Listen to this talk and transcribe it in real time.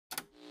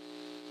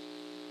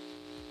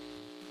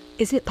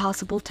Is it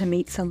possible to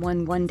meet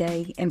someone one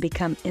day and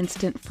become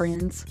instant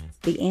friends?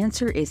 The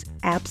answer is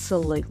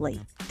absolutely.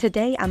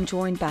 Today I'm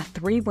joined by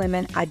 3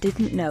 women I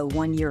didn't know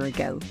 1 year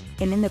ago,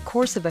 and in the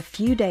course of a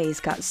few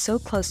days got so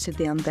close to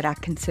them that I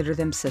consider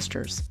them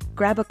sisters.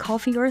 Grab a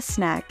coffee or a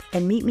snack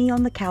and meet me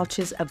on the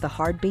couches of the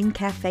Hard Bean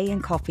Cafe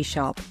and Coffee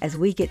Shop as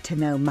we get to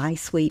know my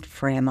sweet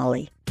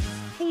family.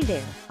 Hey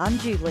there, I'm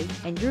Julie,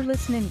 and you're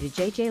listening to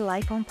JJ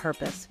Life on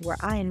Purpose, where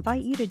I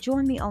invite you to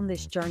join me on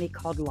this journey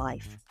called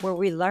life, where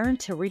we learn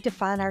to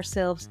redefine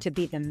ourselves to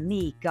be the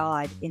me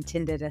God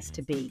intended us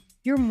to be.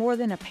 You're more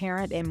than a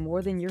parent and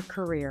more than your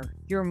career.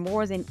 You're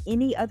more than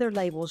any other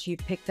labels you've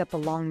picked up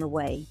along the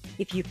way.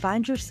 If you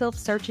find yourself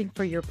searching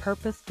for your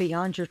purpose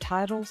beyond your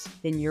titles,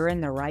 then you're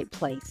in the right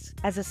place.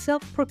 As a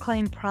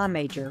self-proclaimed prime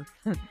major,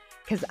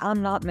 because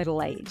I'm not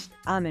middle-aged,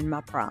 I'm in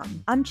my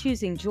prime. I'm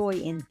choosing joy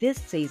in this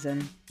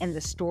season and the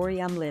story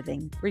I'm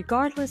living.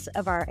 Regardless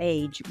of our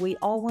age, we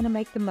all want to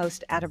make the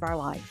most out of our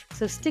life.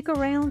 So stick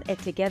around and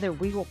together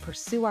we will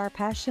pursue our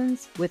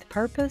passions with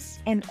purpose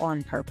and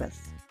on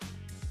purpose.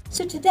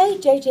 So today,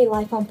 JJ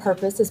Life on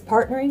Purpose is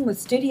partnering with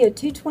Studio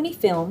 220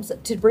 Films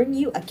to bring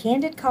you a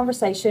candid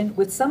conversation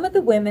with some of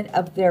the women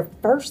of their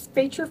first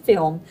feature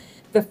film,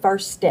 The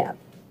First Step.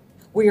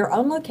 We are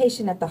on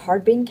location at the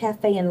Hard Bean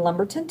Cafe in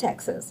Lumberton,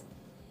 Texas.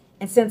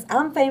 And since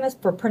I'm famous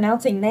for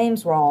pronouncing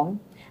names wrong,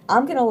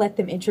 I'm going to let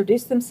them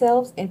introduce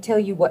themselves and tell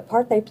you what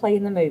part they play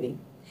in the movie.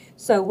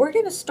 So we're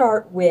going to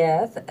start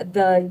with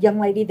the young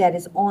lady that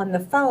is on the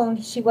phone.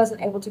 She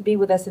wasn't able to be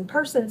with us in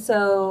person,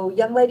 so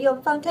young lady on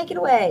the phone, take it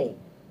away.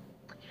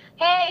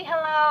 Hey,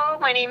 hello.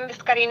 My name is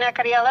Karina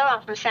Cariello.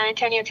 I'm from San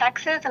Antonio,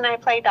 Texas, and I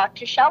play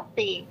Dr.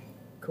 Shelby.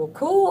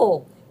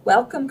 Cool.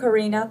 Welcome,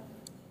 Karina.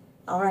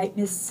 All right,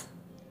 Miss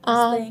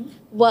Thing.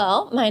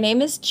 Well, my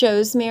name is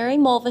Josemary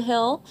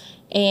Mulvihill,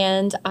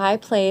 and I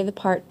play the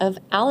part of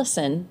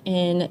Allison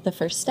in The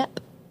First Step.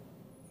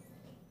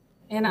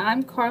 And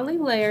I'm Carly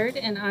Laird,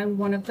 and I'm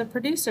one of the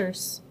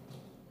producers.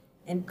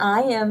 And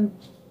I am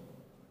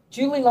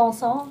Julie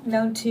Lawson,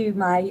 known to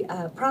my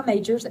prom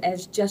majors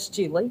as Just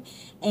Julie.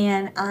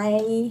 And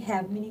I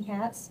have many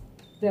hats.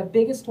 The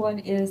biggest one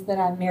is that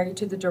I'm married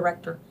to the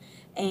director.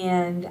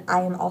 And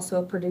I am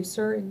also a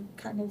producer and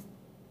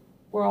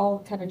we're all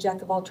kind of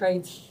jack of all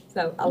trades.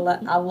 So I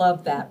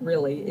love that,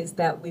 really, is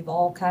that we've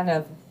all kind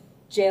of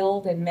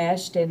gelled and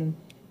meshed and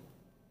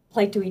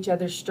played to each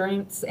other's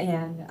strengths.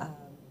 And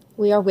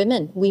we are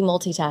women. We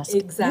multitask.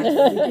 Exactly.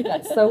 We do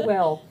that so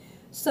well.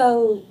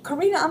 So,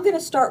 Karina, I'm going to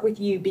start with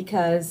you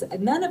because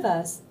none of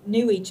us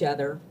knew each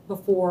other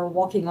before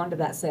walking onto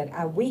that set.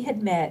 We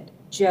had met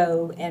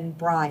Joe and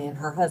Brian,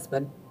 her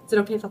husband. Is it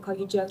okay if I call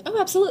you Joe? Oh,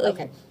 absolutely.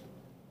 Okay.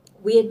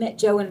 We had met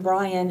Joe and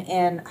Brian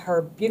and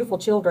her beautiful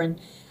children,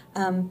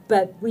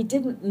 but we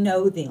didn't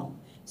know them.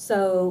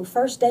 So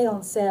first day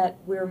on set,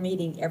 we're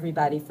meeting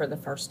everybody for the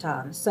first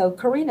time. So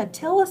Karina,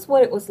 tell us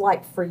what it was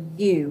like for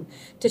you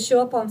to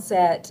show up on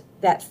set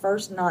that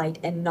first night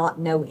and not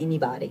know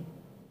anybody.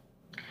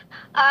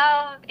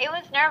 It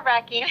was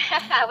nerve-wracking.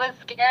 I was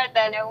scared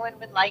that no one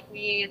would like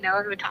me and no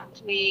one would talk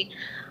to me.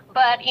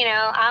 But,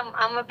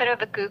 I'm a bit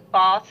of a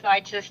goofball, so I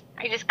just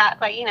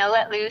got,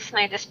 let loose, and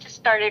I just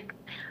started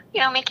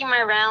making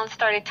my rounds,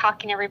 started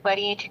talking to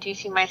everybody,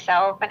 introducing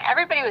myself, and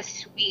everybody was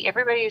sweet.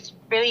 Everybody was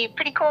really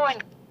pretty cool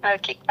and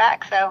kicked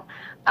back, so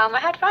I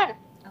had fun.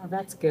 Oh,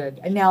 that's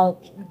good. And now,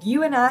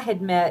 you and I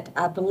had met,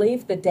 I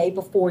believe, the day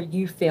before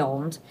you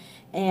filmed,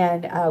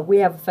 and we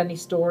have a funny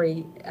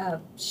story.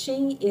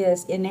 She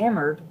is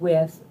enamored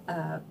with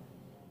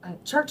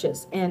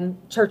churches and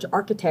church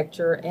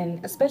architecture,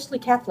 and especially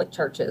Catholic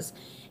churches.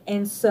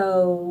 And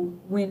so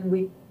when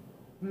we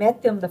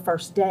met them the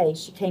first day,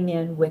 she came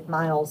in with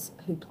Miles,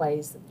 who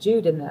plays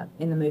Jude in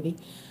the movie.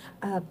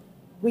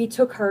 We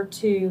took her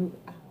to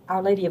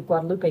Our Lady of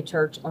Guadalupe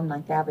Church on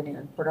 9th Avenue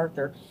in Port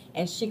Arthur,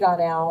 and she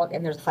got out,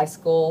 and there's a high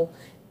school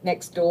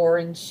next door,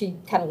 and she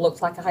kind of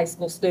looks like a high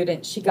school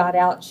student. She got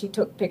out, she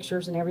took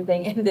pictures and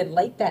everything, and then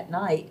late that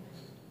night,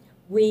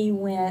 we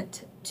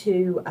went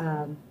to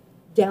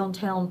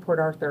downtown Port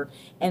Arthur,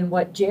 and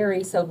what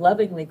Jerry so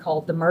lovingly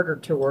called the murder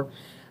tour.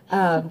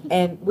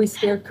 And we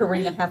scared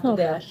Karina half to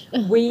death.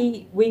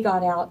 We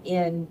got out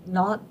in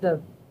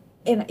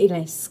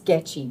a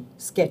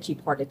sketchy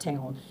part of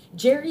town.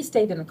 Jerry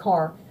stayed in the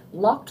car,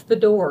 locked the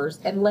doors,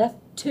 and left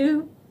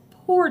 2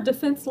 poor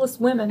defenseless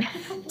women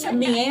to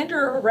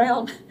meander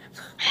around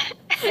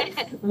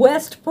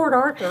West Port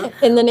Arthur.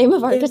 In the name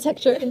of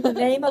architecture. In the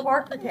name of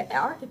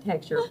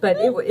architecture. But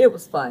it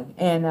was fun.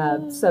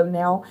 And so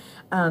now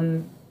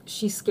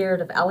she's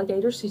scared of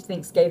alligators. She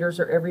thinks gators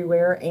are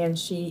everywhere, and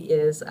she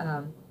is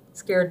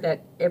scared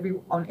that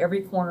on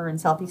every corner in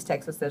Southeast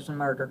Texas there's a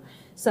murder.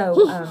 So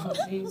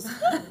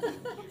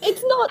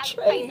it's not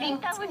true. I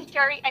think that was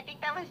Jerry. I think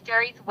that was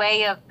Jerry's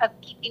way of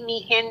keeping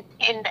me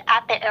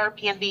at the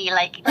Airbnb.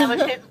 Like, that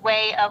was his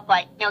way of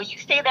you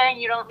stay there and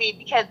you don't leave,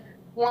 because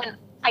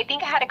I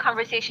think I had a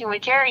conversation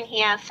with Jerry, and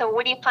he asked, so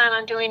what do you plan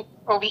on doing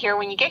over here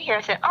when you get here?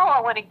 I said,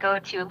 I want to go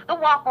to the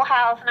Waffle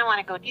House, and I want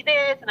to go do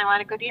this, and I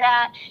want to go do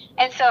that.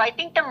 And so I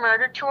think the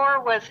murder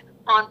tour was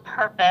on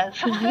purpose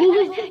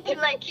to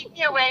like keep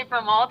me away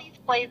from all these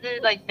places.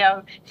 Like,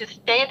 no, just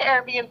stay at the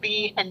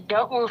Airbnb and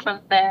don't move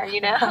from there,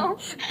 you know?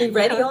 Be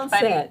ready It was on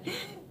funny. set.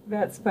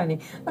 That's funny.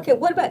 Okay,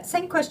 what about,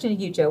 same question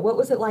to you, Joe. What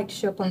was it like to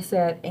show up on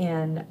set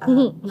and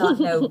not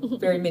know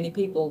very many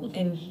people?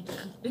 And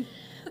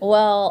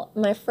Well,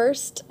 my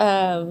first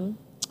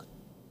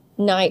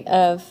night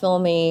of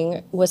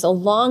filming was a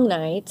long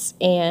night,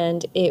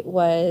 and it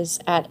was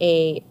at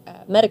a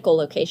medical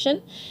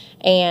location.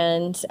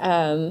 And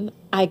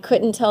I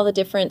couldn't tell the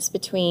difference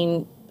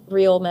between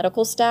real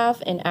medical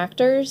staff and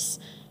actors.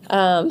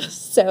 And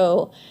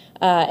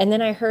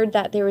then I heard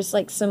that there was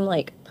like some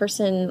like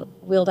person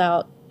wheeled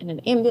out in an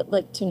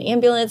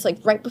ambulance like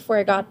right before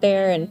I got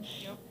there, and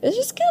it was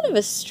just kind of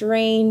a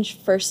strange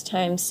first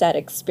time set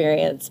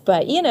experience.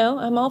 But you know,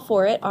 I'm all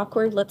for it.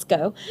 Awkward, let's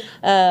go.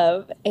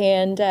 I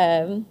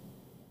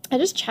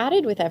just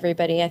chatted with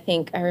everybody. I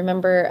think I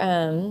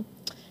remember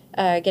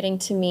getting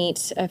to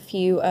meet a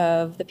few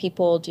of the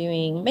people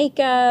doing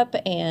makeup,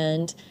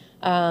 and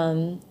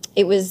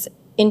it was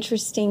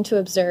interesting to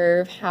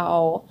observe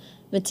how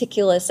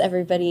meticulous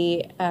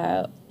everybody,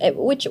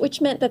 which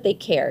meant that they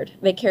cared.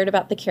 They cared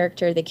about the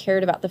character, they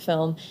cared about the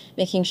film,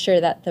 making sure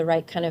that the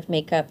right kind of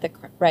makeup, the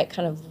right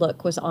kind of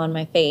look was on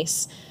my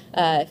face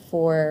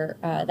for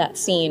that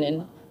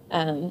scene.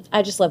 And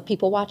I just love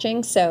people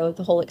watching, so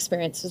the whole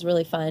experience was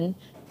really fun.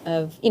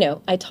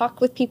 I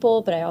talk with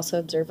people, but I also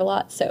observe a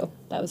lot, so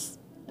that was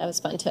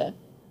fun to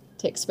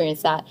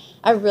experience that.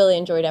 I really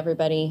enjoyed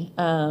everybody.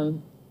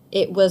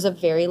 It was a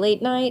very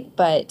late night,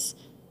 but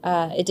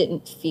it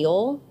didn't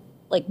feel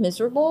like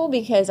miserable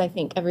because I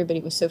think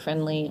everybody was so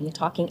friendly and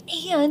talking.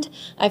 And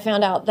I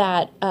found out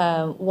that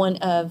one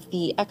of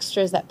the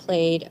extras that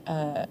played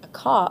a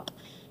cop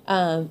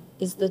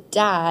is the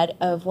dad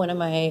of one of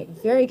my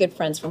very good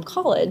friends from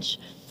college.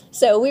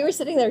 So we were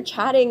sitting there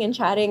chatting, and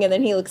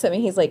then he looks at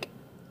me, he's like,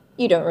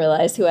 "You don't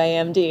realize who I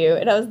am, do you?"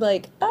 And I was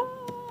like, "Ah."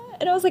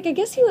 And I was like, "I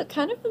guess you look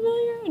kind of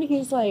familiar." And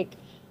he's like,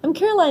 "I'm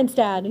Caroline's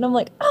dad." And I'm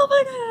like, "Oh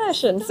my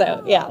gosh." And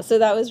so, yeah, so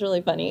that was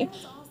really funny.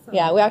 that's awesome.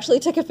 Yeah, we actually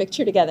took a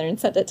picture together and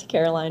sent it to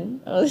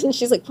Caroline. And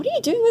she's like, "What are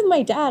you doing with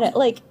my dad at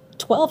like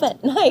 12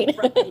 at night?"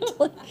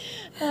 Like,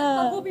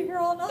 we'll be here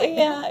all night.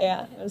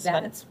 yeah, it was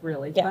fun. That's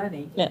really Yeah.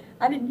 funny. Yeah.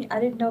 I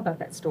didn't know about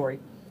that story.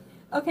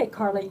 Okay,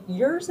 Carly,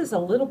 yours is a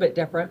little bit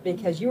different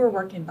because you were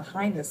working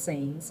behind the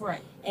scenes.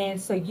 Right. And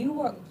so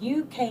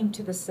you came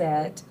to the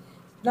set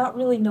not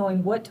really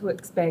knowing what to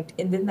expect,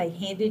 and then they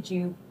handed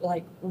you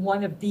like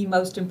one of the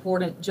most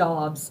important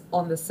jobs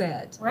on the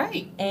set.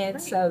 Right. And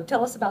right. so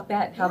tell us about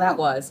that, how that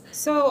was.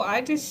 So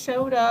I just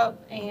showed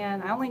up,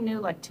 and I only knew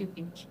like 2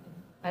 people.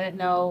 I didn't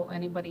know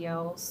anybody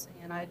else,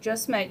 and I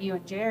just met you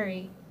and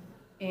Jerry,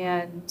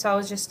 and so I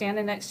was just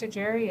standing next to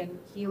Jerry, and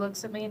he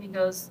looks at me and he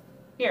goes,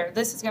 "Here,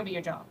 this is gonna be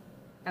your job,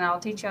 and I'll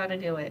teach you how to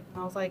do it."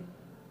 And I was like,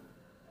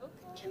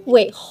 "Okay."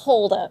 Wait,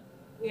 hold up.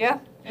 Yeah.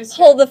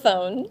 Hold the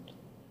phone.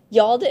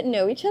 Y'all didn't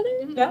know each other?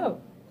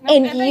 No. No,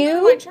 And they go to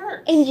you- my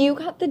church. And you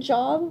got the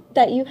job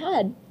that you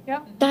had.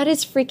 Yep. That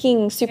is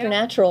freaking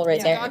supernatural right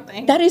It's a there. God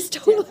thing. That is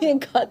totally a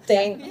God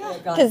thing. Yeah.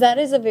 Because that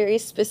is a very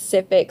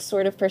specific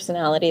sort of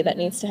personality that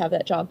needs to have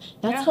that job.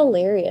 That's Yeah.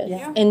 hilarious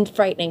Yeah. and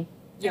frightening.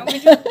 Yeah,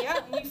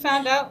 we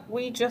found out.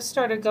 We just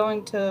started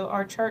going to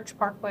our church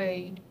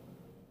Parkway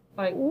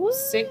like What?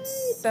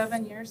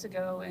 6-7 years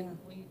ago, and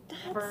we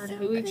never so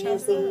knew each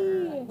crazy.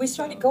 other. We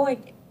started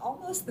going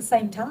almost the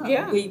same time.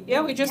 Yeah. We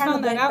just kinda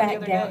found that went out the back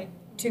other down day.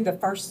 to the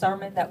first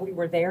sermon that we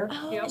were there.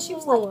 Oh. And she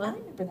was like, "I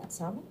remember that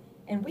sermon."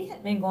 And we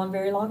hadn't been going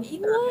very long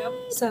either.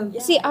 What? So,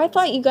 yeah. See, I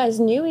thought you guys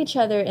knew each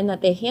other and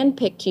that they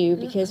handpicked you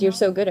because you're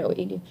so good at what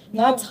you do.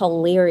 No. That's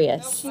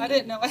hilarious. Nope, I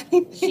didn't know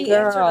anything. She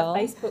answered a Girl.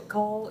 Facebook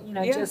call,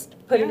 Yeah. just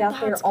put it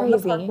out there That's on the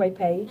crazy. Parkway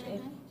page.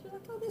 And she's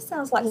like, "Oh, this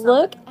sounds like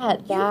Look something."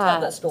 at You tell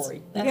that. that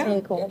story. That's Yeah.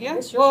 really cool. Yeah.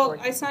 It's your Well, story.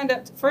 I signed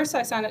up. First,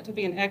 I signed up to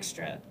be an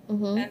extra,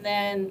 Mm-hmm. and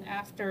then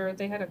after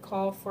they had a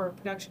call for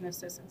production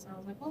assistants, I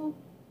was like, well,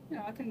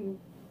 I can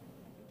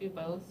do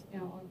both.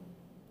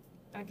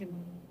 I can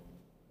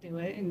do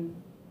it, and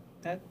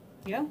that,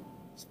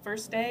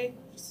 first day.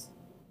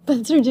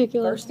 That's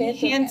ridiculous. First day.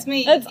 He hands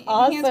me. That's He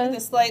hands me awesome.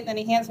 the slate, then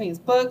he hands me his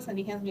books, and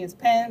he hands me his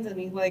pens, and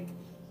he's like,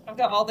 "I've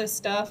got all this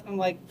stuff." I'm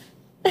like,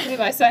 "What did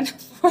I sign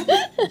up for?"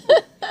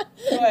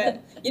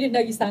 But You didn't know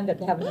you signed up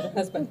to have another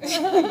husband.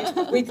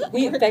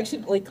 we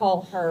affectionately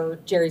call her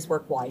Jerry's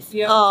work wife.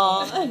 yeah,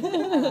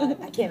 Aw.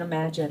 I can't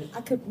imagine.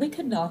 We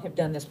could not have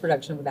done this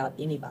production without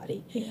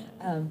anybody.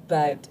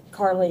 But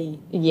Carly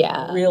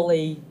Yeah.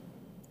 really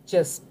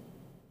just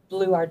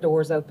blew our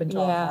doors open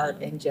to our Yeah.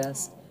 heart, and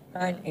just her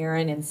and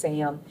Aaron and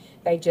Sam,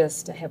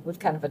 we've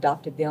kind of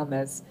adopted them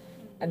as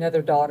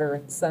another daughter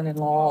and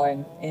son-in-law,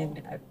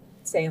 and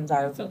Sam's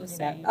our, I feel the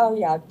same. oh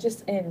yeah,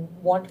 just and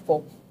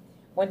wonderful.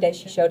 One day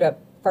she showed up,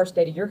 first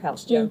day to your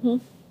house, Joe. Mm-hmm.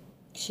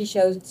 She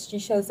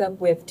shows up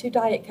with 2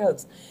 Diet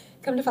Cokes.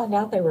 Come to find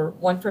out, they were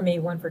one for me,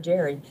 one for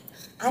Jerry.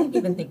 I didn't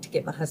even think to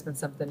get my husband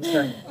something to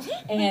drink.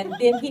 And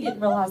then he didn't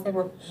realize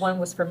one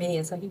was for me,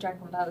 and so he drank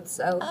them both.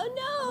 So Oh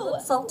a little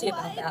salty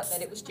about that,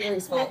 but it was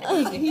Jerry's fault.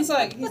 He's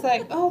like,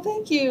 oh,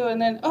 thank you,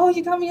 and then, oh,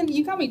 you got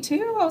me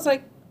too. I was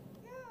like,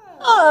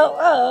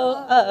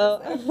 yeah.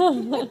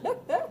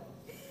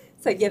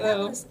 So yeah,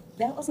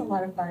 that was a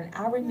lot of fun.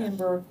 I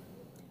remember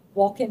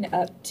walking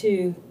up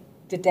to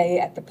the day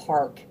at the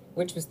park,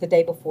 which was the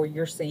day before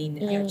your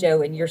scene,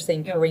 Joe, and your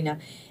scene, Karina,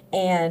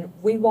 and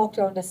we walked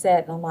on the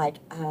set, and I'm like,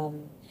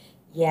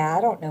 yeah,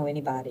 I don't know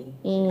anybody.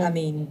 I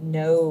mean,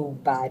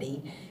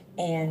 nobody.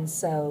 And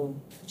so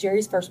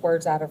Jerry's first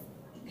words out of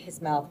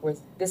his mouth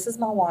was, "This is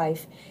my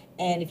wife,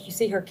 and if you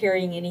see her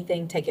carrying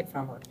anything, take it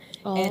from her."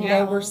 And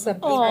there were some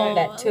people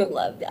that took. I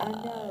love that. I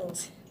know.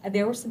 And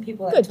there were some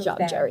people that Good took job,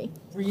 that Jerry.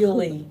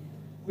 really,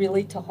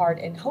 really to heart.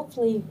 And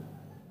hopefully,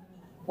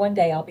 one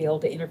day I'll be able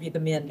to interview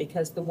the men,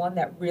 because the one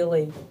that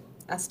really,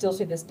 I still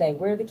to this day,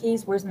 where are the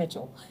keys? Where's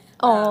Mitchell?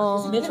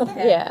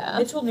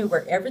 Mitchell knew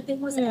where everything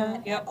was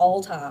at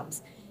all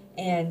times,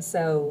 and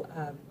so.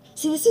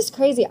 See, this is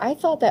crazy. I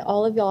thought that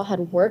all of y'all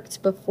had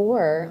worked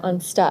before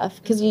on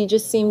stuff, because you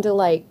just seem to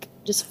like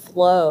just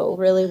flow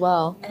really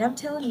well. And I'm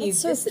telling you,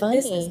 so this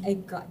is a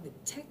God,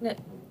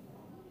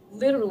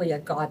 literally a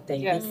God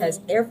thing, because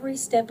every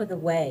step of the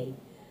way,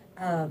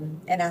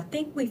 and I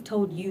think we've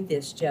told you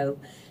this, Joe,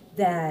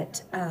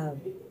 that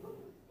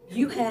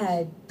you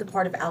had the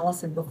part of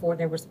Allison before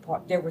there was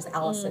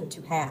Allison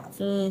to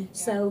have.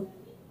 So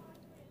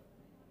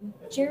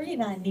Jerry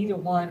and I, neither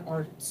one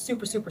are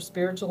super, super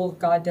spiritual.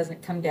 God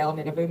doesn't come down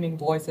in a booming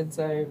voice and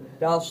say,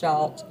 "Thou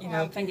shalt," I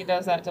don't think he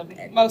does that to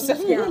most of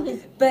them. Yeah,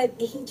 but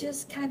he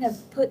just kind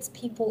of puts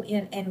people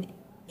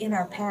in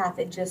our path,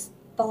 and just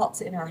thoughts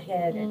in our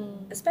head,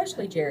 and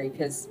especially Jerry,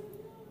 because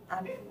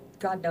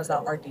God knows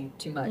I'll argue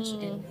too much,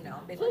 and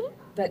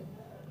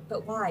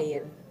but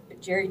why? But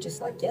Jerry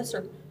just like, yes,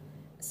 sir.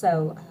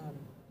 So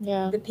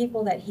the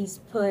people that he's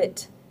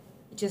put,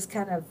 just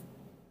kind of.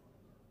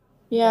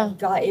 Yeah.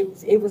 God,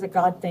 it was a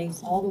God thing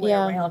all the way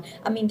around.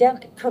 I mean,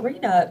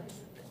 Karina,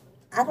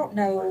 I don't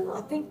know,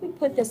 I think we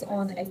put this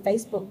on a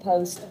Facebook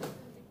post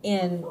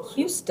in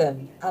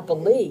Houston, I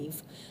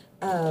believe,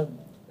 a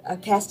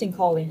casting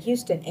call in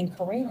Houston, and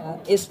Karina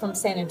is from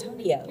San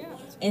Antonio.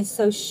 And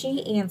so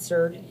she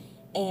answered,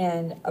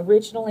 and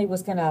originally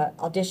was going to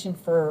audition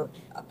for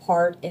a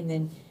part, and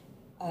then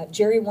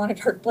Jerry wanted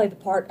her to play the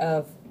part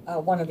of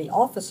one of the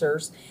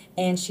officers,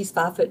 and she's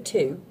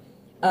 5'2".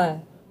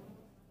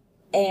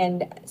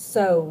 And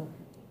so,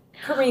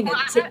 Karina,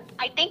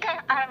 I think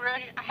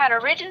I had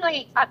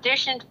originally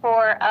auditioned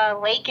for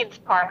Lakin's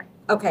part.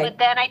 Okay. But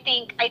then I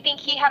think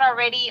he had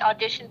already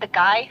auditioned the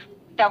guy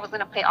that was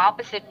going to play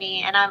opposite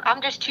me, and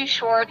I'm just too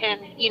short,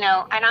 and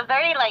and I'm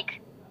very like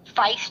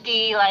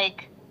feisty,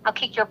 like I'll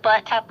kick your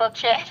butt type of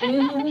chick. So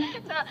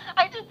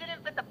I just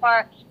didn't fit the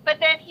part. But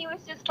then he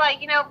was just like,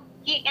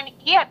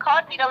 he had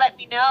called me to let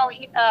me know.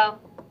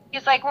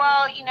 He's like,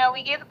 well,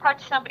 we gave the part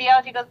to somebody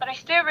else. He goes, but I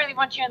still really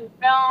want you in the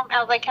film. I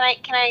was like, can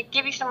I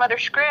give you some other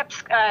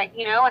scripts?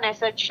 And I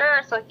said,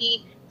 sure. So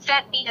he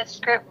sent me a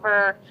script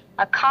for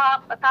a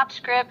cop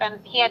script, and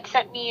he had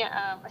sent me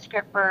a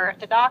script for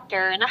the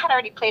doctor. And I had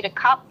already played a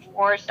cop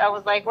before, so I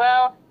was like,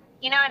 well,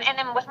 and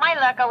then with my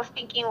luck, I was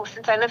thinking, well,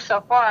 since I live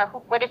so far,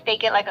 what if they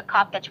get like a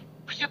cop that's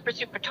super,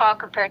 super tall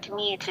compared to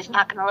me? It's just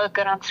not going to look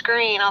good on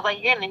screen. I was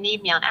like, you're going to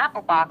need me on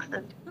Apple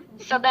boxes.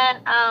 So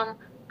then,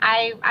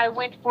 I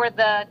went for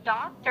the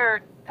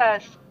doctor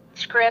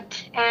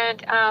script,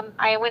 and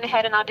I went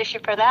ahead and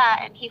auditioned for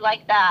that, and he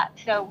liked that,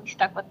 so we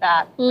stuck with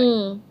that.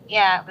 But,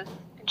 yeah, it was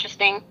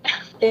interesting.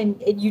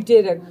 and you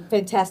did a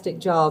fantastic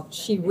job.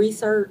 She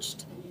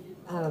researched.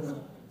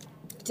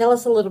 Tell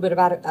us a little bit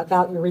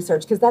about your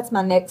research, because that's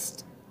my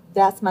next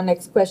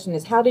question: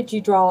 is how did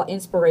you draw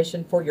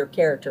inspiration for your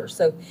character?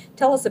 So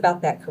tell us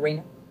about that,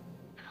 Karina.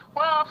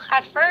 Well,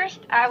 at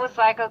first, I was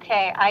like,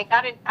 okay,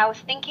 I was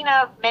thinking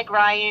of Meg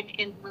Ryan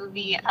in the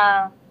movie,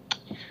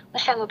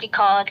 what's that movie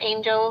called?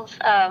 Angels?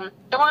 The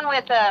one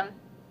with,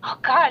 oh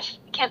gosh,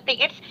 I can't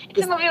think.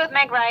 It's a movie with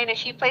Meg Ryan, and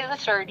she plays a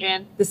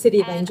surgeon. The City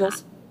of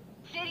Angels?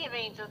 City of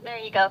Angels, there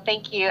you go,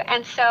 thank you.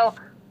 And so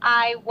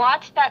I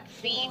watched that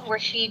scene where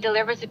she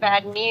delivers the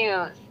bad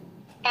news.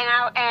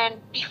 And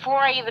before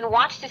I even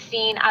watched the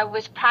scene, I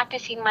was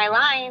practicing my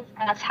lines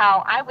as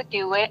how I would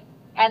do it.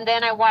 And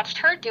then I watched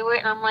her do it,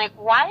 and I'm like,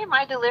 why am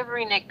I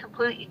delivering it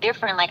completely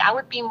different? Like, I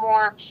would be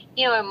more,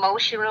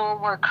 emotional,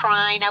 more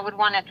crying. I would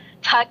want to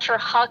touch or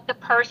hug the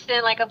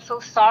person, like, I'm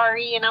so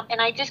sorry. And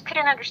I just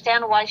couldn't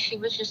understand why she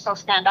was just so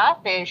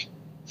standoffish.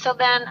 So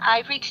then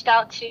I reached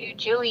out to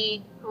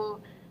Julie, who,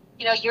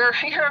 you're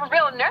a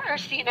real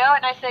nurse, and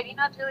I said,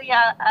 Julie,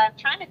 I'm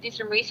trying to do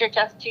some research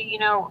as to,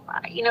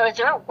 is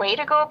there a way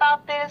to go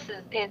about this?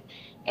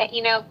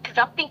 Because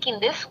I'm thinking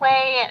this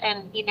way,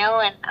 and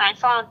I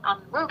saw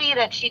on the movie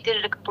that she did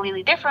it a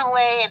completely different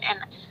way, and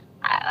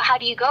how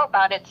do you go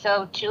about it?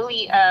 So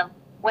Julie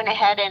went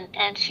ahead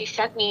and she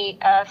sent me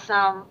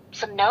some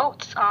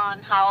notes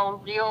on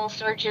how real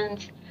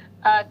surgeons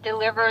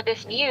deliver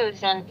this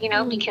news, and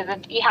because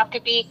you have to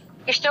be,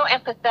 you're still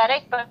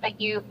empathetic,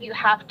 but you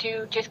have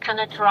to just kind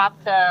of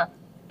drop the,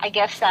 I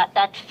guess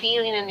that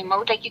feeling and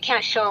emotion. Like, you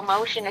can't show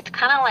emotion. It's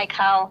kind of like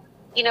how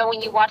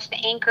when you watch the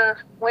anchor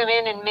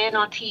women and men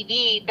on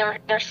TV,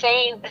 they're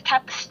saying the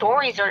type of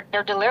stories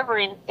they're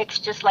delivering. It's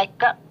just like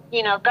gut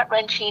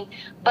wrenching,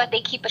 but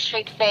they keep a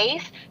straight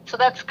face. So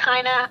that's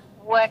kind of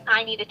what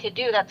I needed to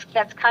do.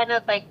 That's kind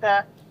of like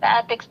the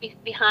ethics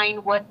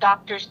behind what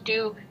doctors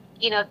do.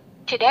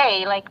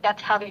 Today, like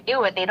that's how they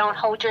do it. They don't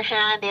hold your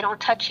hand, they don't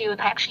touch you.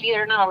 Actually,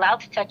 they're not allowed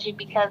to touch you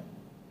because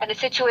in a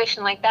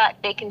situation like that,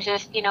 they can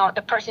just,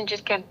 the person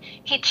just can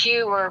hit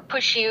you or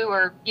push you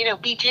or,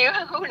 beat you.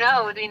 Who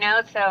knows,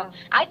 So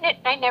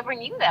I never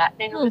knew that,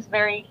 and it was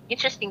very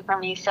interesting for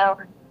me. So,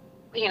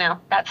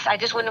 I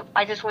just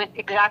went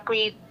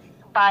exactly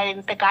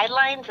by the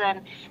guidelines,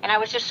 and I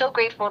was just so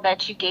grateful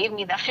that you gave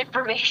me that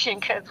information,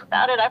 because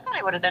without it, I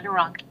probably would have done it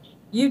wrong.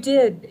 You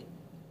did.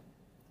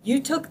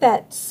 You took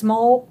that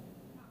small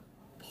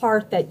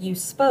part that you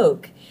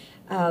spoke.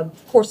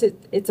 Of course,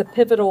 it's a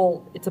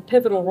pivotal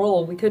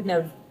role. We couldn't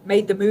have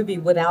made the movie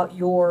without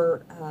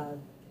your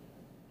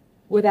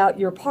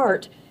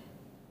part.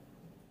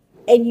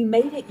 And you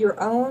made it your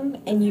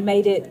own, and you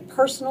made it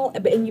personal,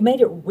 and you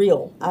made it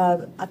real.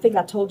 I think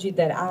I told you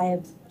that I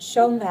have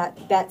shown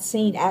that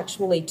scene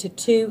actually to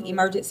 2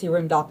 emergency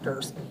room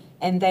doctors,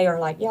 and they are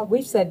like, yeah,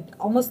 we've said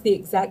almost the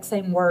exact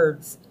same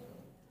words.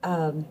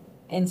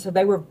 And so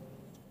they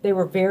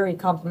were very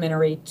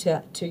complimentary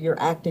to your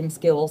acting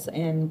skills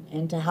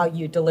and to how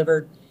you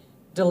delivered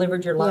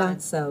your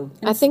lines. So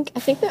I think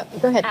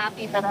that, go ahead.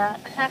 Happy for that.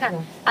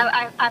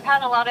 I've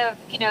had a lot of,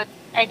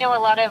 I know a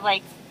lot of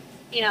like,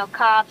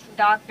 cops,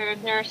 doctors,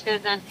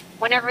 nurses, and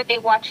whenever they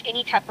watch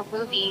any type of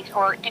movies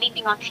or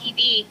anything on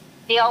TV,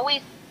 they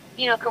always,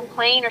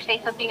 complain or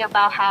say something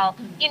about how,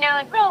 in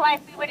real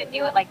life we wouldn't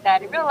do it like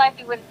that. In real life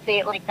we wouldn't say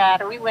it like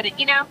that, or we wouldn't,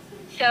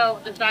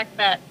 So the fact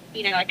that,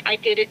 like I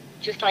did it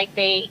just like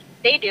they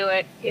do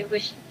it, it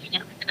was,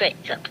 it's great.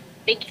 So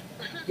thank you.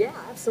 Yeah,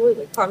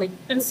 absolutely. Carly.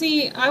 And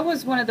see, I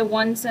was one of the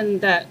ones in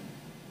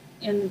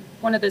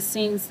one of the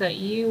scenes that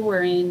you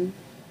were in,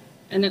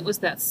 and it was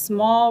that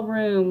small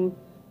room,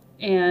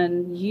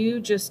 and you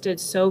just did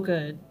so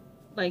good.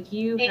 Like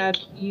you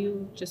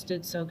just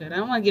did so good. I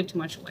don't want to give too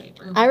much away.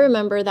 I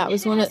remember that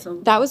was one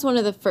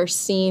of the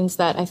first scenes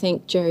that I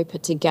think Jerry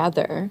put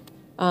together,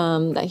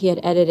 that he had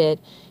edited,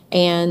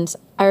 and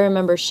I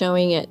remember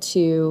showing it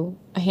to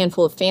a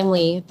handful of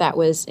family that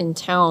was in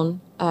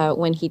town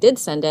when he did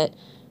send it.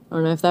 I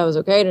don't know if that was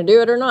okay to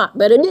do it or not,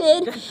 but it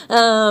did.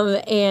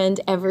 And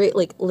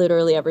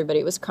literally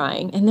everybody was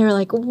crying, and they were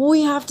like,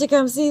 "We have to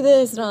come see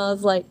this," and I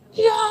was like,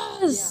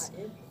 "Yes."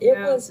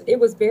 Yeah, it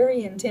was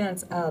very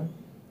intense. I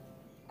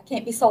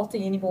can't be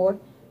salty anymore,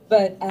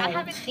 but I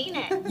haven't seen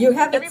it. You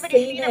haven't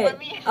seen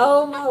it.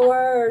 Oh my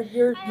word,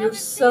 you're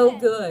so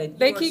good.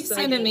 They keep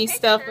sending me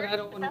stuff, but I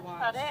don't want to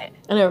watch.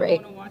 I know, right?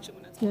 I want to watch it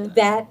when it's done.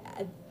 That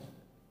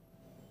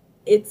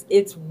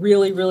it's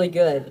really, really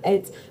good.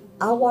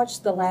 I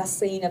watched the last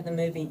scene of the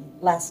movie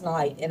last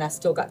night, and I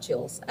still got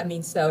chills. I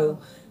mean, so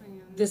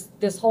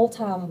this whole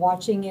time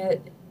watching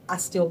it, I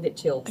still get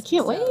chills. I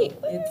can't wait.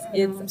 It's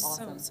I'm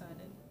awesome. so excited.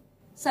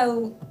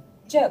 So,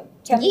 Joe,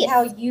 tell me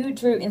how you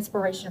drew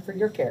inspiration for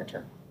your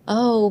character.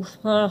 Oh,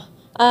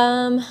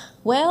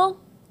 well,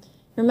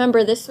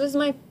 remember, this was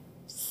my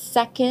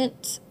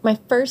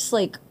first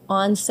like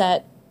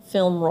on-set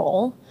film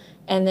role,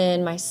 and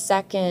then my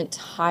second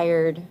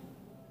hired,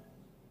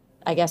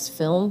 I guess,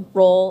 film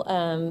role.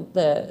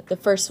 The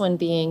first one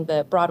being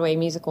the Broadway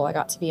musical I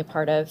got to be a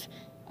part of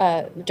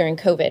during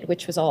COVID,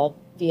 which was all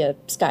via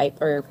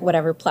Skype or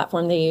whatever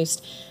platform they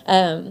used.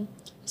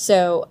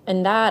 So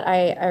in that,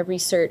 I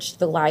researched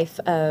the life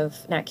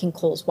of Nat King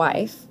Cole's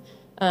wife,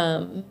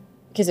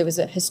 because it was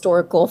a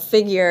historical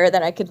figure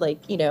that I could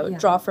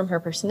draw from her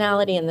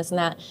personality and this and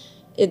that.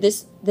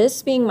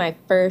 This being my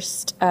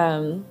first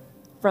from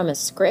a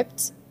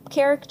script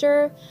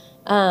character.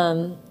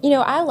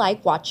 I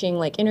like watching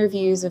like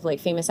interviews of like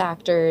famous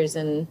actors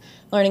and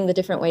learning the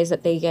different ways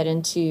that they get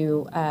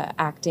into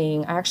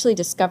acting. I actually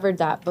discovered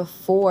that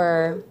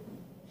before,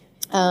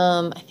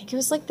 I think it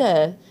was like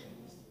the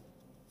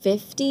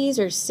 50s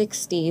or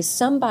 60s.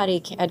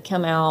 Somebody had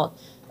come out,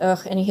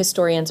 any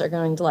historians are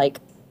going to like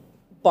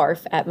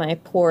barf at my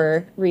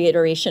poor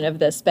reiteration of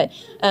this, but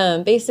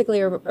basically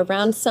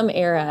around some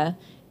era,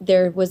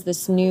 there was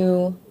this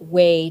new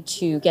way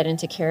to get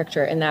into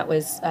character, and that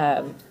was...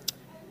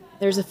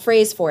 there's a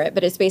phrase for it,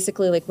 but it's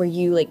basically like where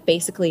you like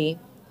basically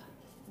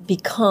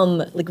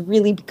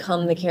really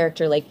become the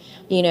character, like,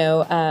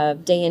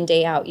 day in,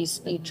 day out,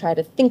 you try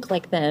to think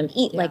like them,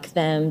 eat like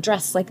them,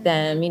 dress like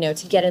them,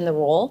 to get in the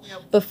role.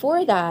 Yep.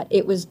 Before that,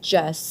 it was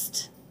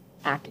just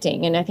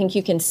acting. And I think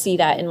you can see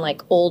that in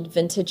like old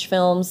vintage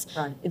films.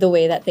 Right. The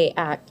way that they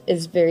act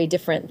is very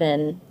different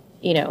than,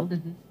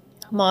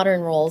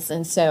 modern roles.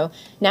 And so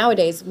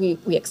nowadays we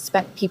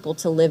expect people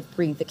to live,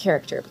 breathe the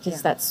character,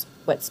 because that's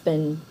what's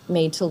been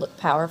made to look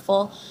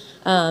powerful.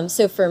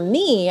 So for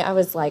me, I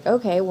was like,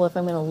 okay, well, if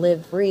I'm going to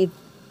live, breathe,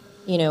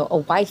 a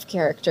wife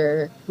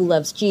character who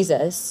loves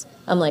Jesus,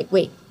 I'm like,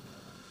 wait,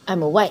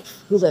 I'm a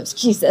wife who loves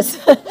Jesus.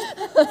 So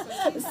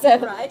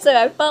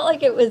I felt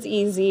like it was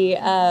easy.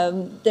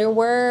 There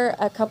were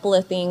a couple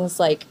of things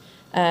like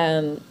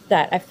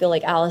that I feel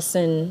like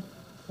Allison,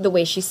 the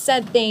way she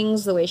said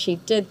things, the way she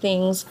did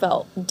things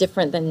felt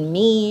different than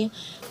me.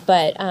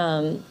 But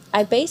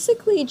I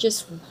basically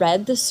just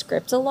read the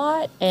script a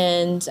lot,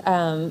 and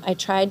I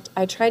tried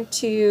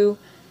to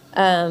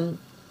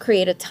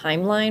create a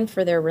timeline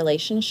for their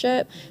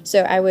relationship.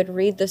 So I would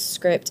read the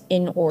script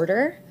in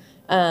order,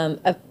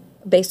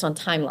 based on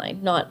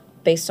timeline, not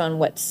based on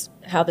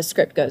how the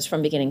script goes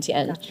from beginning to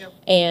end. Gotcha.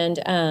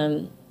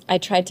 And I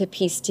tried to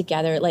piece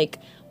together, like,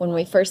 when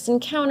we first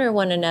encounter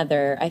one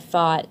another, I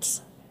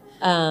thought,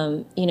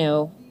 how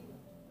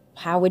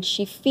would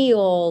she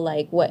feel?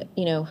 Like, what,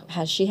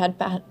 has she had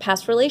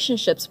past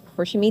relationships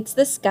before she meets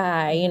this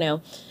guy,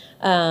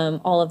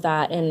 all of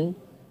that. And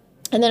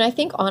then I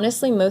think,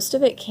 honestly, most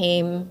of it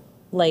came,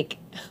 like,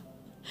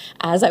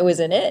 as I was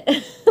in it,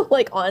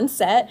 like, on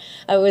set.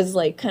 I was,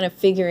 like, kind of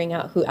figuring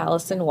out who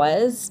Allison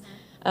was,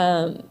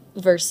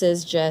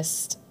 versus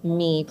just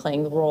me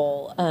playing the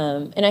role.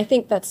 And I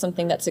think that's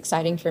something that's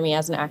exciting for me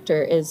as an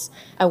actor, is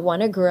I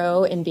want to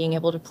grow in being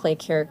able to play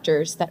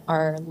characters that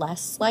are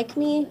less like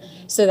me,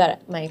 so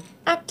that my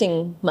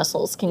acting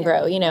muscles can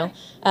grow,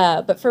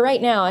 But for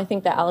right now, I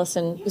think that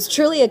Allison was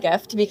truly a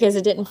gift, because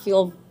it didn't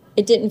feel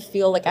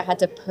like I had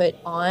to put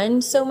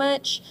on so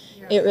much.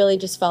 It really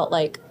just felt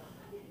like,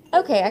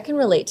 okay, I can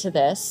relate to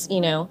this,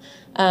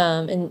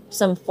 in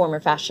some form or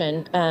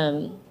fashion.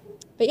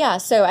 But yeah,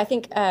 so I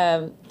think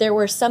there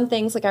were some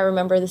things, like I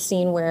remember the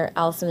scene where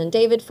Allison and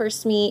David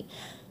first meet.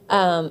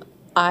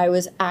 I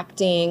was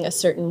acting a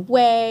certain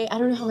way. I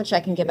don't know how much I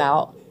can give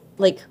out.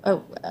 Like,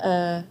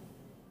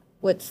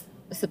 what's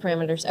the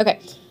parameters? Okay.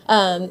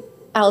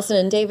 Allison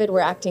and David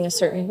were acting a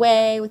certain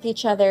way with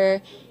each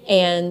other,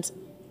 and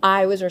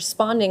I was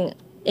responding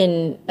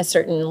in a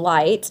certain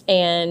light.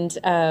 And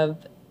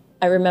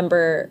I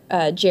remember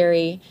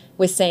Jerry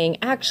was saying,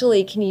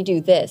 actually, can you do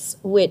this?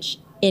 Which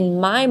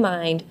in my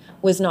mind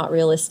was not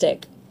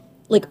realistic.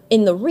 Like,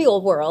 in the real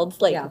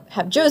world, like,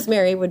 how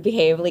Josemary would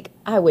behave, like,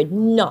 I would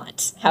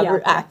not have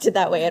her acted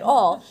that way at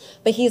all.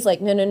 But he's like,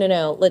 no,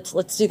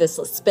 let's do this,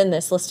 let's spin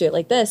this, let's do it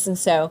like this. And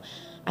so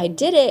I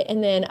did it,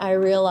 and then I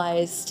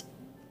realized,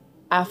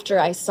 after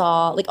I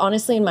saw, like,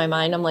 honestly, in my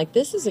mind, I'm like,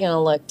 this is going to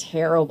look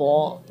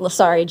terrible.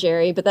 Sorry,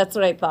 Jerry, but that's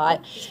what I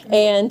thought.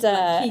 And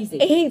I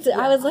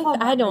was like,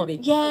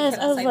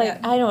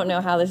 I don't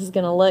know how this is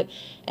going to look.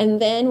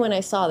 And then when I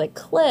saw the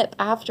clip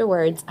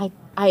afterwards,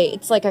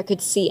 it's like I could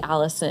see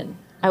Allison.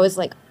 I was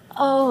like,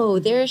 oh,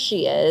 there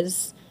she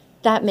is.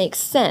 That makes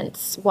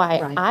sense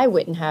why I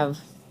wouldn't have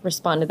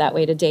responded that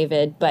way to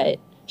David, but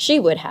she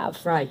would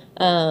have. Right.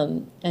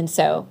 And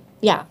so,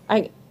 yeah,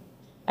 I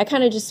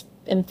kind of just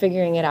am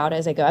figuring it out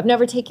as I go. I've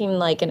never taken,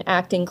 like, an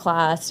acting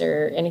class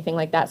or anything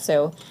like that,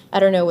 so I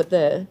don't know what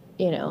the,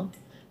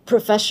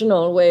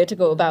 professional way to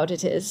go about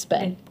it is.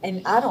 But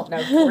and I don't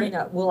know,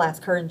 Karina, we'll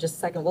ask her in just a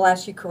second. We'll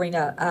ask you,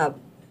 Karina,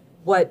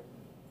 what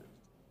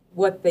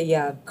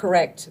the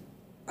correct,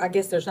 I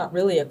guess there's not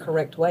really a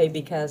correct way,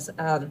 because,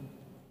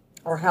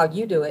 or how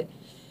you do it,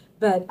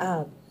 but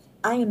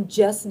I am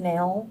just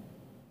now,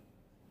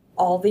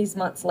 all these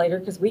months later,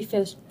 because we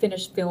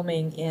finished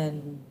filming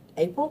in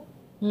April,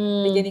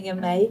 beginning of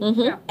May,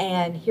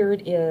 and here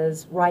it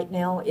is right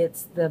now,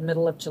 it's the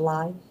middle of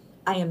July.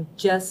 I am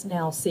just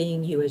now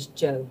seeing you as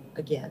Joe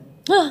again,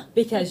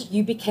 because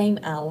you became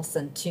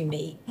Allison to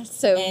me. That's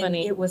so and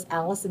funny. It was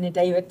Allison and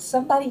David.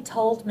 Somebody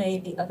told me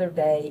the other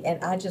day,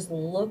 and I just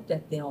looked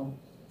at them.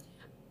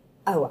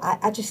 Oh,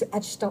 I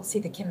just don't see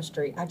the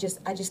chemistry. I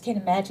just can't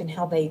imagine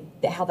how they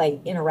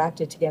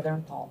interacted together,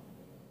 and thought,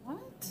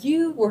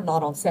 you were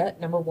not on set,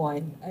 number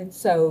one, and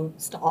so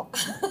stop.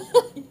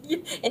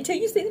 Until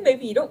you see the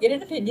movie, you don't get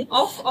an opinion.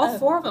 All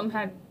four of them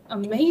had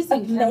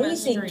amazing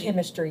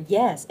chemistry.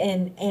 Yes,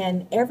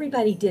 and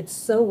everybody did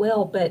so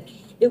well. But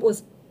it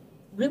was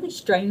really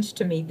strange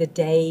to me the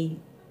day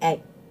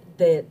at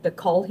the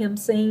call him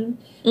scene,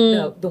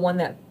 the one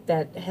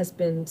that has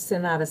been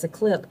sent out as a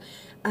clip,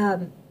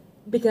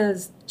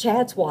 because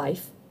Chad's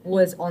wife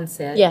was on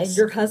set, and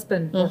your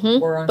husband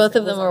were on both set,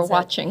 of them were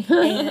watching.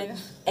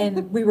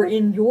 And we were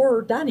in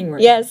your dining room.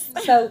 Yes.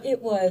 So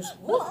it was,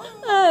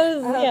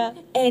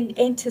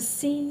 and to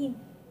see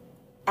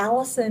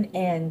Allison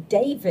and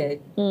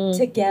David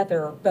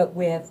together, but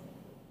with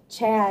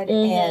Chad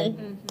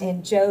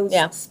and Joe's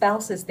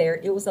spouses there,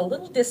 it was a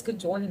little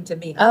disconjointing to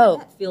me. How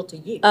did that feel to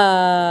you?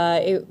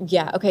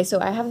 Okay, so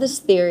I have this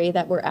theory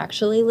that we're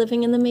actually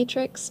living in the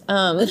Matrix.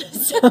 My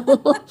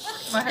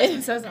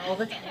husband says it all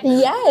the time.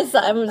 Yes,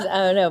 I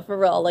don't know, for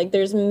real. Like,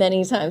 there's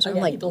many times where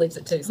I'm like, he believes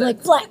it too. I'm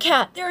like, Black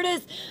Cat, there it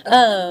is.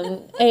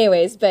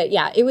 Anyways, but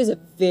yeah, it was a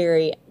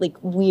very, like,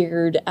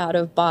 weird, out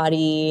of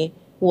body,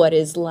 what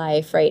is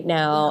life right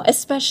now,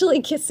 especially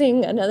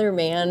kissing another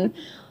man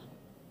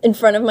in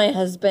front of my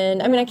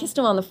husband. I mean, I kissed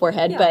him on the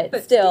forehead,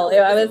 but still,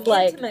 I was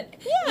like,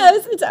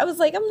 I was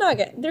like, I'm not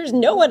gonna, there's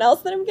no one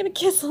else that I'm gonna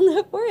kiss on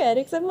the forehead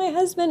except my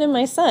husband and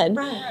my son.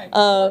 Right.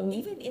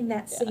 Even in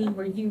that scene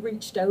where you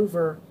reached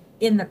over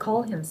in the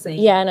call him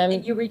scene,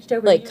 and you reached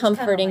over, like,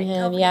 comforting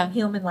him,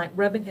 him and like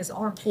rubbing his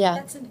arm. Yeah.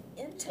 That's an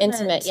intimate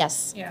intimate,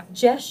 yes. Yeah.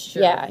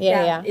 gesture Yeah.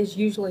 that is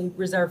usually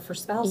reserved for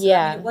spouses.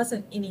 Yeah. I mean, it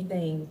wasn't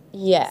anything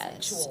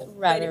Yes. sexual,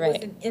 Right, but it right.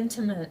 was an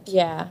intimate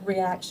Yeah.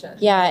 reaction.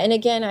 Yeah, and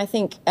again, I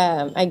think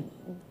I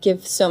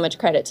give so much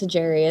credit to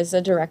Jerry as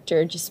a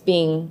director, just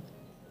being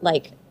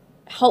like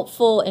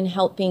helpful in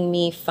helping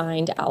me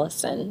find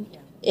Allison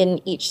in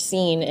each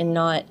scene, and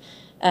not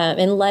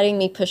and letting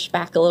me push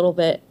back a little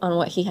bit on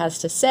what he has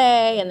to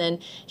say, and then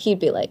he'd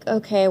be like,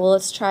 okay, well,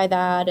 let's try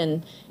that,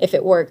 and if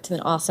it worked, then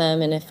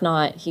awesome, and if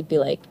not, he'd be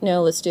like,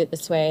 no, let's do it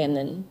this way, and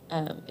then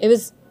it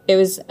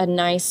was a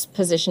nice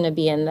position to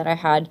be in, that I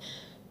had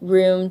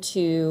room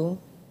to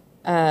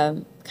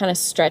kind of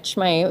stretch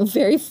my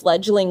very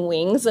fledgling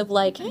wings of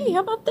like, hey,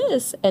 how about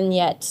this? And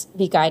yet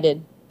be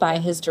guided by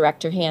his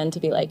director hand to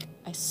be like,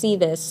 I see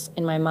this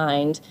in my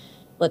mind.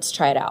 Let's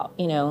try it out.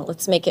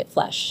 Let's make it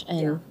flesh.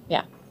 And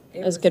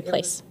it was a good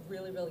place. It was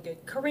really, really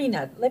good.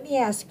 Karina, let me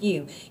ask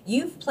you,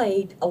 you've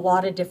played a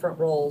lot of different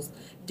roles.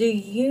 Do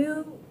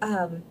you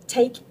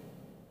take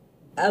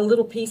a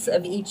little piece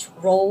of each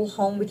role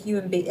home with you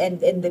and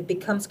it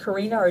becomes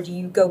Karina, or do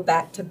you go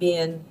back to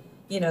being,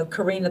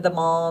 Karina the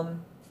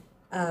mom,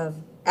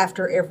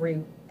 after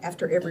every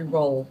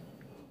role?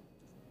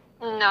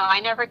 No,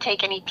 I never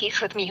take any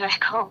piece with me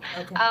back home.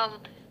 Okay.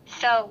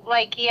 So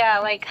like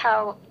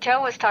how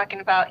Joe was talking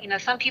about,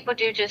 some people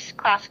do just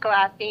classical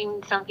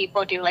acting, some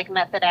people do like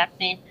method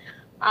acting.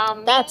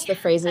 That's Me, the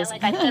phrases.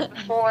 like I said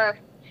before,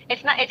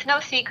 it's no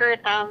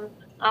secret.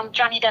 I'm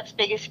Johnny Depp's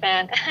biggest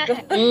fan,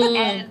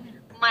 and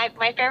my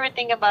favorite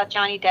thing about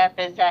Johnny Depp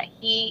is that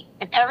he,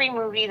 in every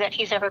movie that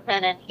he's ever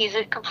been in, he's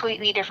a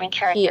completely different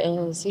character. He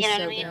is. He's You know so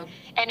what I mean? good.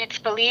 And it's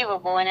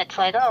believable, and it's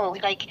like, oh,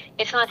 like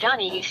it's not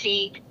Johnny. You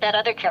see that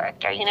other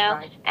character,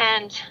 Right.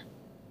 And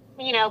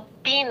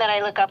being that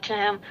I look up to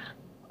him,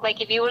 like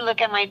if you would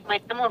look at my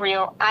demo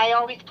reel, I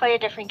always play a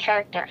different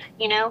character,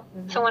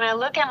 So when I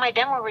look at my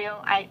demo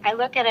reel, I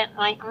look at it and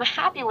I'm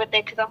happy with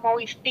it because I'm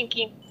always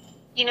thinking,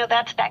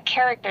 that's that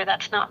character.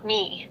 That's not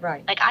me.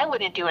 Right. Like I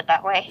wouldn't do it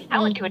that way. I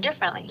would do it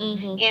differently.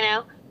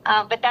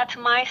 But that's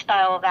my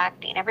style of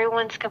acting.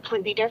 Everyone's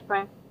completely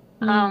different.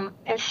 And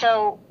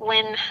so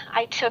when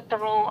I took the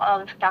role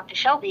of Dr.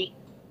 Shelby,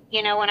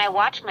 when I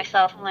watch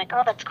myself, I'm like,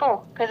 oh, that's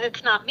cool, because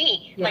it's not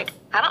me. Yes. Like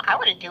I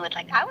wouldn't do it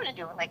like that.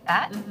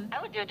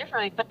 I would do it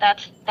differently. But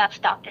that's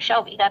Dr.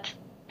 Shelby. That's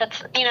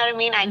you know what I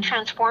mean. I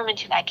transform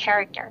into that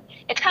character.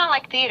 It's kind of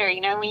like theater.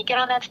 When you get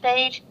on that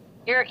stage,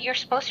 you're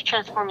supposed to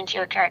transform into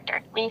your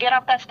character. When you get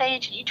off that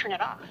stage, you turn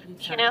it off.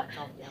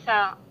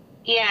 So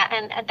yeah,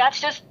 and that's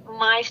just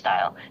my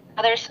style.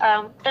 There's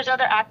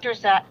other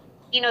actors that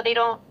they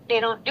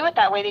don't do it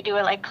that way. They do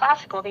it like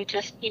classical. They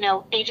just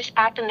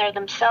act in there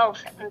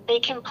themselves, and they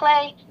can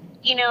play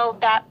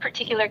that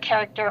particular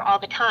character all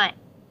the time.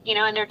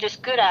 And they're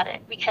just good at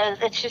it because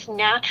it's just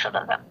natural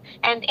to them,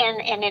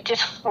 and it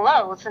just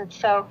flows. And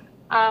so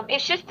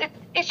it's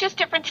just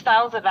different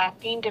styles of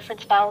acting,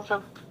 different styles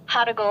of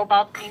how to go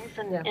about things,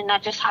 and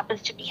that just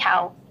happens to be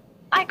how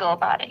I go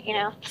about it.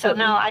 So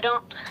no, I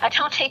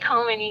don't take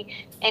home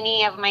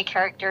any of my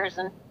characters,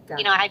 and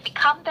Gotcha. I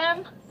become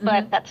them,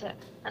 but that's it.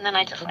 And then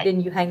I just like.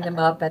 Then you hang them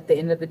up at the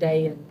end of the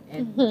day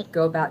and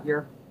go about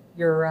your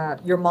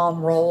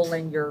mom role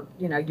and your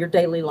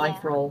daily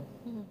life role.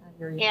 I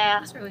hear you. Yeah.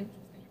 That's really interesting.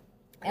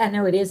 I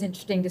know it is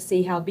interesting to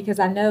see how, because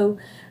I know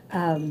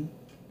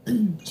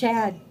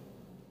Chad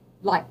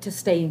liked to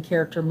stay in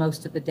character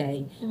most of the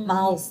day.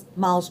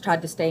 Miles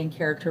tried to stay in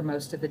character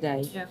most of the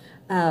day. Yeah.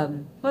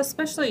 Um, Well,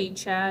 especially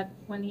Chad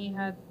when he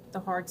had the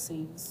hard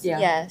scenes. Yeah.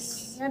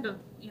 Yes. He had to,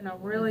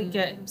 really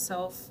get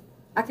himself.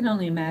 I can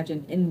only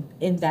imagine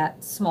in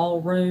that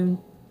small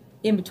room,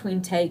 in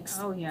between takes,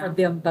 Oh, yeah. for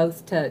them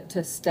both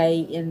to stay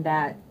in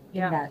that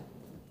Yeah.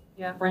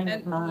 that frame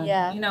of mind.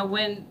 Yeah.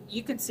 When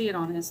you could see it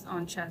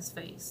on Chad's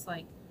face,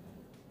 like,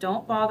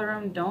 don't bother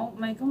him, don't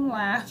make him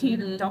laugh,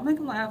 don't make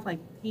him laugh, like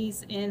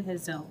he's in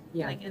his zone,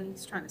 Yeah. like, and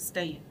he's trying to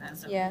stay in that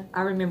zone. Yeah.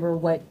 I remember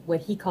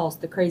what he calls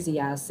the crazy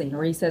eyes scene,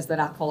 or he says that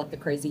I call it the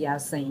crazy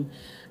eyes scene.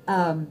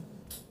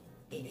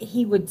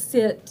 He would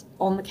sit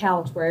on the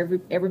couch where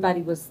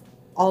everybody was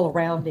all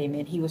around him,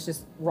 and he was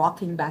just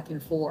rocking back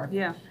and forth,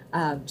 Yeah.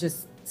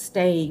 just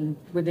staying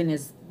within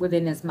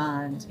his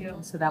mind.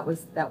 Yeah. So that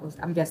was.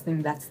 I'm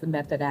guessing that's the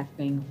method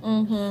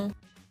acting.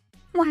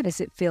 Why does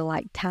it feel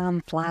like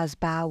time flies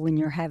by when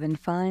you're having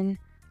fun?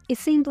 It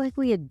seemed like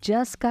we had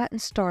just gotten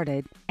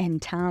started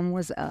and time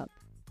was up.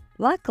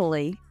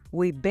 Luckily,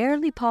 we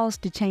barely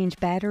paused to change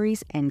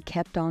batteries and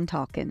kept on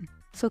talking.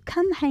 So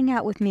come hang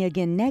out with me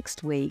again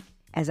next week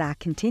as I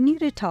continue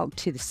to talk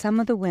to some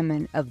of the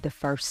women of the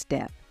first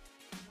step.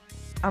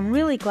 I'm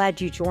really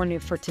glad you joined me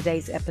for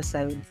today's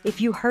episode.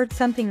 If you heard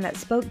something that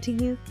spoke to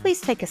you,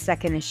 please take a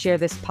second and share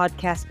this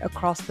podcast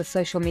across the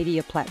social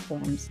media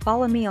platforms.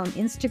 Follow me on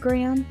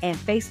Instagram and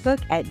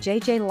Facebook at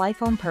JJ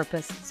Life on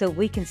Purpose so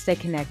we can stay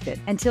connected.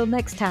 Until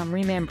next time,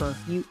 remember,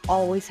 you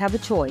always have a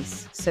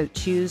choice, so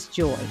choose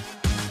joy.